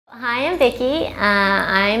Hi, I'm Vicky.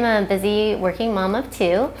 I'm a busy working mom of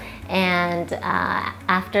two, and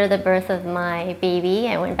after the birth of my baby,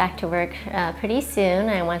 I went back to work pretty soon.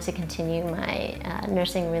 I wanted to continue my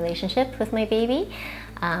nursing relationship with my baby.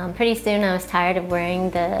 Pretty soon I was tired of wearing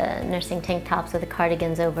the nursing tank tops with the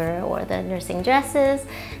cardigans over, or the nursing dresses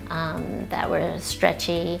that were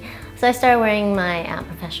stretchy. So I started wearing my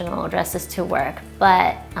professional dresses to work,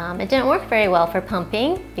 but it didn't work very well for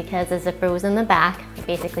pumping because the zipper was in the back. I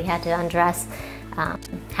basically had to undress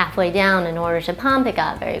halfway down in order to pump. It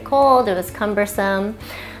got very cold, it was cumbersome.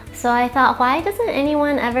 So I thought, why doesn't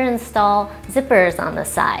anyone ever install zippers on the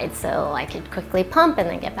side so I could quickly pump and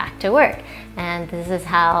then get back to work? And this is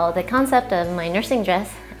how the concept of my nursing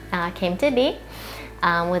dress came to be.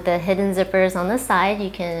 With the hidden zippers on the side, you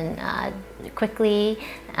can quickly,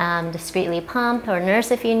 discreetly pump or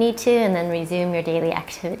nurse if you need to, and then resume your daily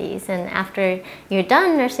activities. And after you're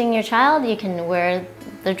done nursing your child, you can wear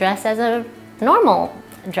the dress as a normal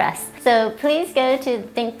dress. So please go to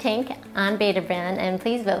Think Tank on Betabrand and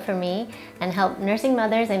please vote for me and help nursing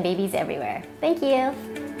mothers and babies everywhere. Thank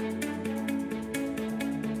you.